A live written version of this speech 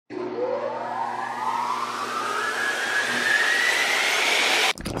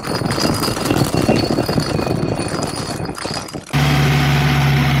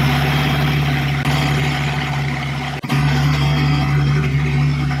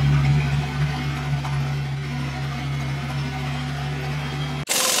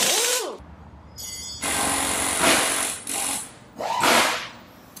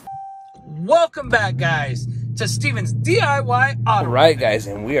welcome back, guys, to Steven's DIY Auto. Alright, guys,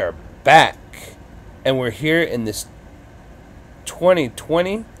 and we are back. And we're here in this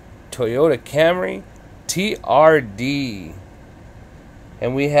 2020 Toyota Camry TRD.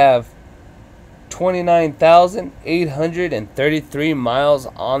 And we have 29,833 miles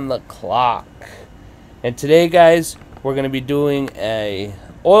on the clock. And today, guys, we're going to be doing a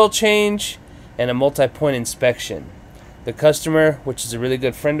oil change and a multi-point inspection. The customer, which is a really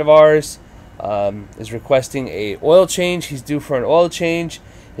good friend of ours, is requesting a oil change. He's due for an oil change,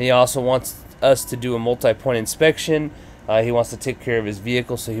 and he also wants us to do a multi-point inspection. He wants to take care of his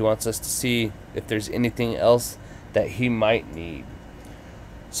vehicle, so he wants us to see if there's anything else that he might need.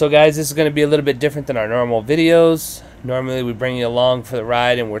 So guys, this is going to be a little bit different than our normal videos. Normally we bring you along for the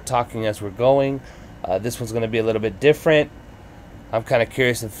ride and we're talking as we're going. This one's going to be a little bit different. I'm kind of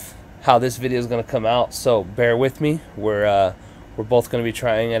curious of how this video is going to come out, so bear with me. We're both going to be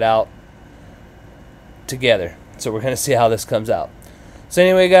trying it out together, so we're going to see how this comes out. So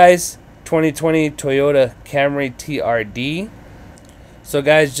anyway, guys, 2020 Toyota Camry TRD. So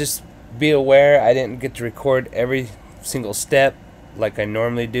guys, just be aware I didn't get to record every single step like I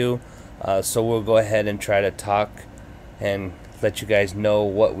normally do, so we'll go ahead and try to talk and let you guys know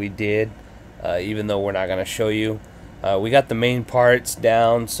what we did, even though we're not going to show you. We got the main parts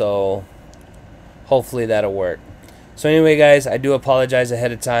down, so hopefully that'll work. So anyway, guys, I do apologize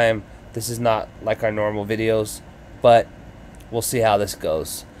ahead of time. This is not like our normal videos, but we'll see how this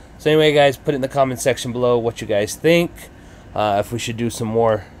goes. So anyway, guys, put it in the comment section below what you guys think, if we should do some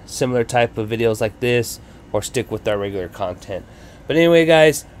more similar type of videos like this or stick with our regular content. But anyway,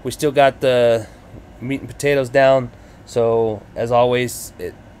 guys, we still got the meat and potatoes down, so as always,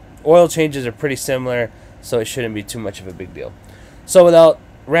 oil changes are pretty similar, so it shouldn't be too much of a big deal. So without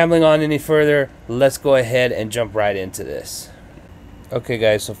rambling on any further, let's go ahead and jump right into this. Okay,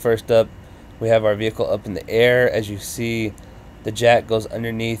 guys, so first up, we have our vehicle up in the air. As you see, the jack goes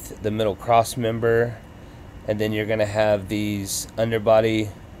underneath the middle cross member, and then you're going to have these underbody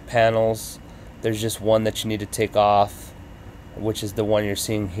panels. There's just one that you need to take off, which is the one you're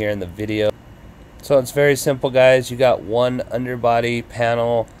seeing here in the video. So it's very simple, guys. You got one underbody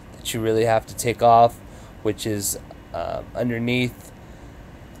panel that you really have to take off, which is underneath,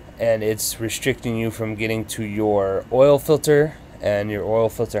 and it's restricting you from getting to your oil filter and your oil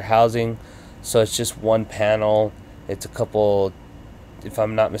filter housing. So it's just one panel. It's a couple, if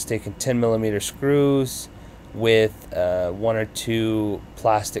I'm not mistaken, 10mm screws with 1 or 2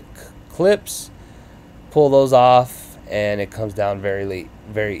 plastic clips. Pull those off and it comes down very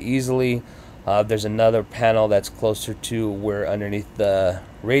easily. There's another panel that's closer to where underneath the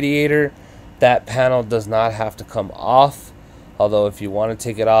radiator. That panel does not have to come off, although if you want to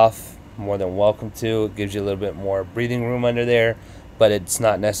take it off, more than welcome to. It gives you a little bit more breathing room under there, but it's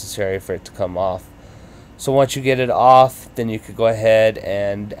not necessary for it to come off. So once you get it off, then you could go ahead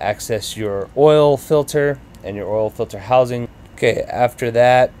and access your oil filter and your oil filter housing. Okay, after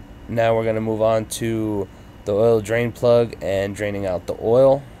that, now we're going to move on to the oil drain plug and draining out the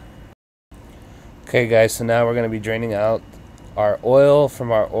oil. Okay, guys, so now we're going to be draining out our oil from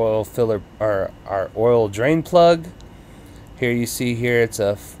our oil filler, or our oil drain plug. Here you see here it's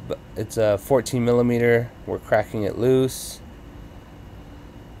a 14mm. We're cracking it loose,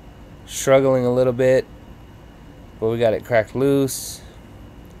 struggling a little bit, but we got it cracked loose.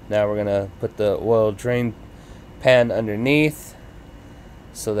 Now we're gonna put the oil drain pan underneath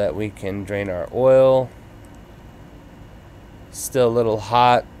so that we can drain our oil. Still a little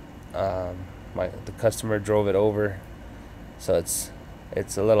hot. The customer drove it over, so it's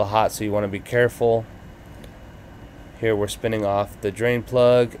a little hot, so you want to be careful. Here we're spinning off the drain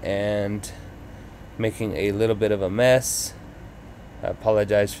plug and making a little bit of a mess. I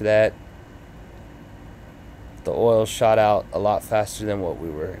apologize for that. The oil shot out a lot faster than what we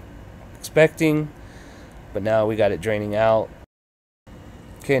were expecting, but now we got it draining out.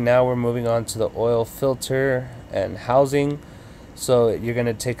 Okay, now we're moving on to the oil filter and housing. So you're going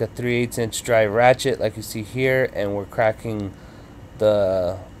to take a 3/8" drive ratchet like you see here, and we're cracking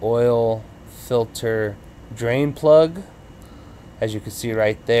the oil filter drain plug, as you can see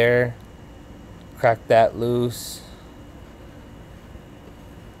right there. Crack that loose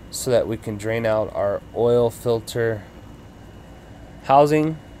so that we can drain out our oil filter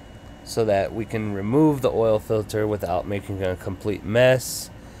housing, so that we can remove the oil filter without making a complete mess.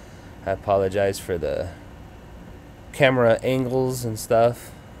 I apologize for the camera angles and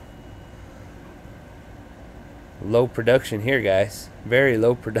stuff. Low production here, guys. Very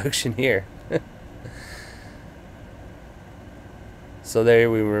low production here. So there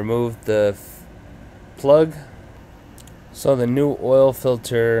we removed the plug. So the new oil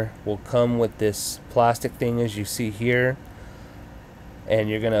filter will come with this plastic thing as you see here, and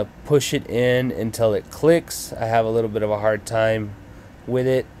you're gonna push it in until it clicks. I have a little bit of a hard time with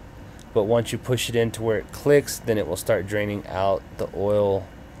it, but once you push it in to where it clicks, then it will start draining out the oil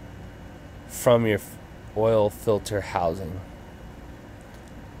from your oil filter housing.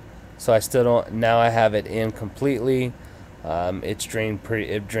 So I still don't, now I have it in completely. It drained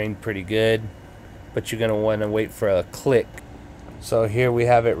pretty good, but you're gonna want to wait for a click. So here we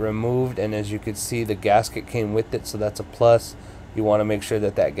have it removed, and as you can see, the gasket came with it, so that's a plus. You want to make sure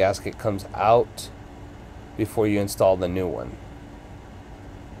that that gasket comes out before you install the new one.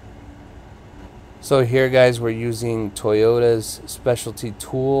 So here, guys, we're using Toyota's specialty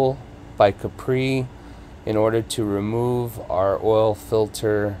tool by Capri in order to remove our oil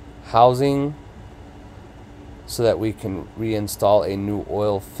filter housing so that we can reinstall a new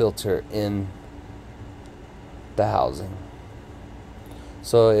oil filter in the housing.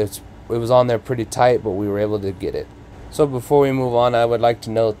 So it was on there pretty tight, but we were able to get it. So before we move on, I would like to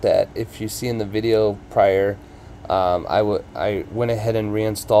note that if you see in the video prior, I went ahead and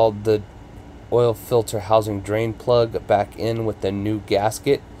reinstalled the oil filter housing drain plug back in with the new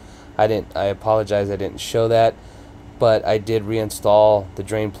gasket. I apologize, I didn't show that, but I did reinstall the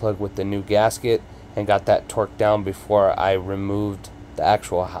drain plug with the new gasket and got that torqued down before I removed the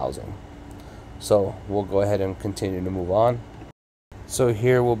actual housing. So we'll go ahead and continue to move on. So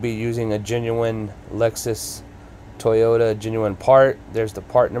here we'll be using a genuine Lexus Toyota genuine part. There's the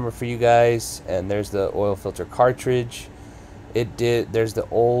part number for you guys, and there's the oil filter cartridge. There's the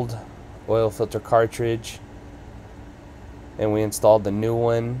old oil filter cartridge, and we installed the new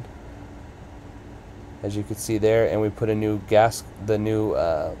one, as you can see there, and we put a new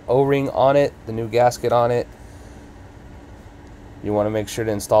O-ring on it, the new gasket on it. You want to make sure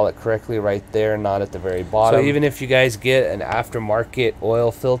to install it correctly right there, not at the very bottom. So even if you guys get an aftermarket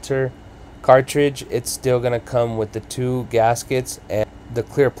oil filter cartridge, it's still going to come with the two gaskets and the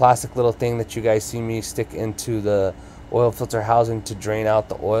clear plastic little thing that you guys see me stick into the oil filter housing to drain out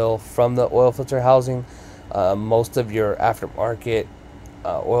the oil from the oil filter housing. Most of your aftermarket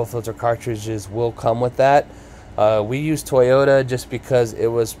oil filter cartridges will come with that. We use Toyota just because it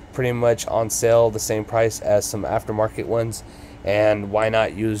was pretty much on sale the same price as some aftermarket ones, and why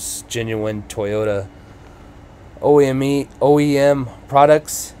not use genuine Toyota OEM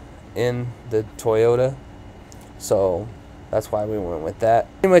products in the Toyota. So that's why we went with that.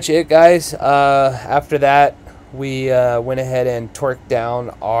 Pretty much it, guys. After that, we went ahead and torqued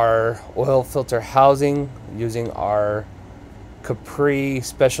down our oil filter housing using our Capri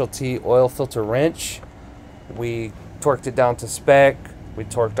specialty oil filter wrench. We torqued it down to spec. We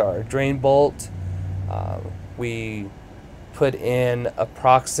torqued our drain bolt. We put in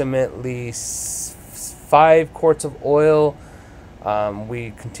approximately 5 quarts of oil.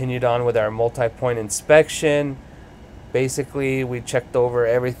 We continued on with our multi-point inspection. Basically, we checked over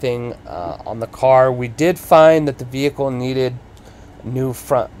everything on the car. We did find that the vehicle needed new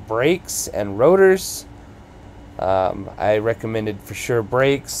front brakes and rotors. I recommended for sure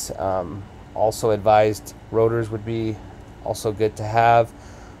brakes. Also advised rotors would be also good to have.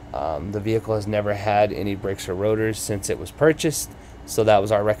 The vehicle has never had any brakes or rotors since it was purchased, so that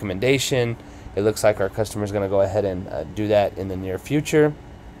was our recommendation. It looks like our customer is going to go ahead and do that in the near future.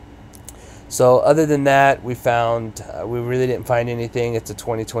 So other than that, we found we really didn't find anything. It's a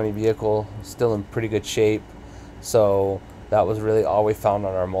 2020 vehicle, still in pretty good shape. So that was really all we found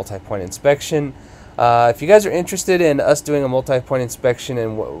on our multi-point inspection. If you guys are interested in us doing a multi-point inspection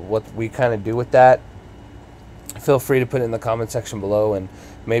and what we kind of do with that, feel free to put it in the comment section below, and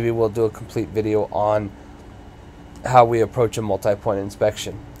maybe we'll do a complete video on how we approach a multi-point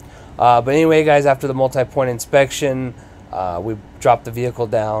inspection. But anyway, guys, after the multi-point inspection, we dropped the vehicle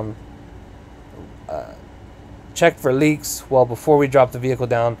down, checked for leaks. Well, before we dropped the vehicle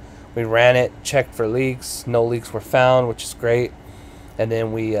down, we ran it, checked for leaks. No leaks were found, which is great. And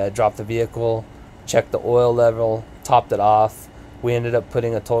then we dropped the vehicle, checked the oil level, topped it off. We ended up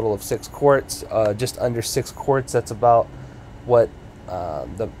putting a total of 6 quarts, just under 6 quarts. That's about what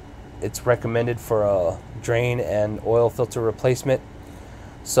it's recommended for a drain and oil filter replacement.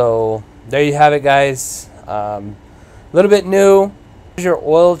 So there you have it, guys. A little bit new. Here's your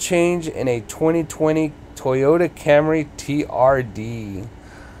oil change in a 2020 Toyota Camry TRD.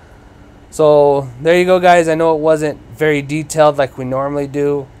 So there you go, guys. I know it wasn't very detailed like we normally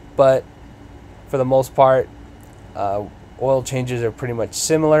do, but for the most part, oil changes are pretty much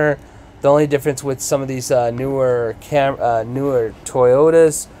similar. The only difference with some of these newer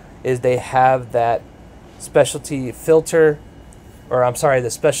Toyotas is they have that specialty filter, or I'm sorry,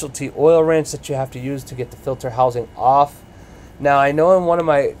 the specialty oil wrench that you have to use to get the filter housing off. Now, I know in one of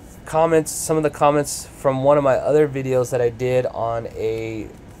my comments, some of the comments from one of my other videos that I did on a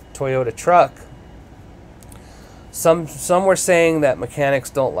Toyota truck, some were saying that mechanics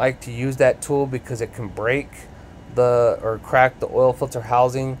don't like to use that tool because it can break or crack the oil filter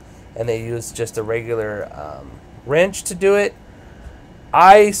housing, and they use just a regular wrench to do it.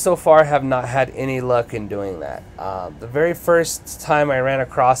 I so far have not had any luck in doing that. The very first time I ran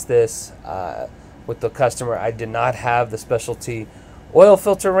across this with the customer, I did not have the specialty oil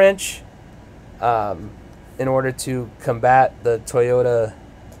filter wrench in order to combat the Toyota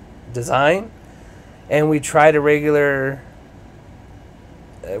design. And we tried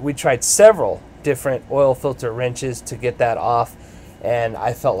we tried several different oil filter wrenches to get that off, and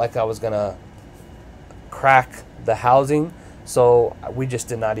I felt like I was gonna crack the housing, so we just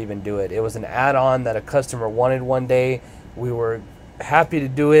did not even do it. It was an add-on that a customer wanted one day. We were happy to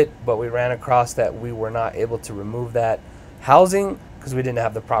do it, but we ran across that we were not able to remove that housing because we didn't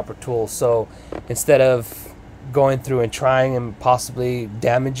have the proper tools. So instead of going through and trying and possibly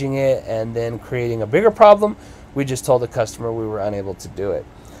damaging it and then creating a bigger problem, we just told the customer we were unable to do it.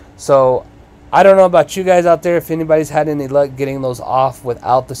 So I don't know about you guys out there. If anybody's had any luck getting those off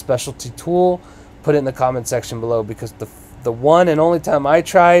without the specialty tool, put it in the comment section below, because the one and only time I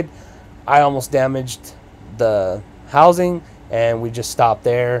tried, I almost damaged the housing, and we just stopped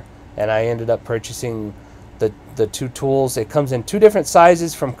there, and I ended up purchasing the two tools. It comes in two different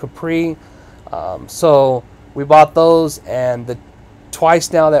sizes from Capri, so we bought those, and the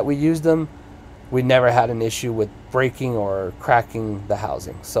twice now that we used them, we never had an issue with breaking or cracking the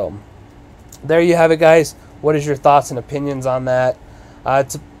housing. So there you have it, guys. What is your thoughts and opinions on that?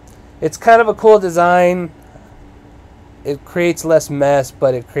 It's kind of a cool design. It creates less mess,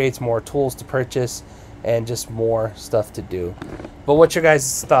 but it creates more tools to purchase and just more stuff to do. But what's your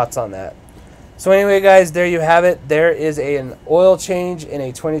guys' thoughts on that? So anyway, guys, there you have it. There is an oil change in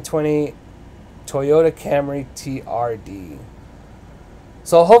a 2020 Toyota Camry TRD.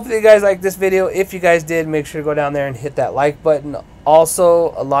 So hopefully you guys liked this video. If you guys did, make sure to go down there and hit that like button.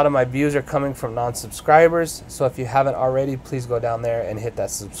 Also, a lot of my views are coming from non-subscribers, so if you haven't already, please go down there and hit that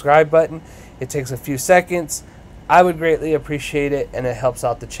subscribe button. It takes a few seconds. I would greatly appreciate it, and it helps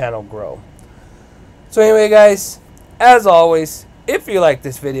out the channel grow. So anyway, guys, as always, if you like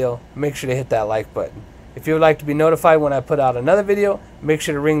this video, make sure to hit that like button. If you would like to be notified when I put out another video, make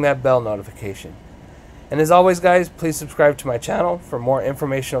sure to ring that bell notification. And as always, guys, please subscribe to my channel for more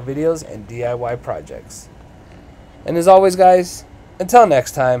informational videos and DIY projects. And as always, guys, until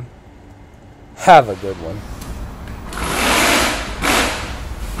next time, have a good one.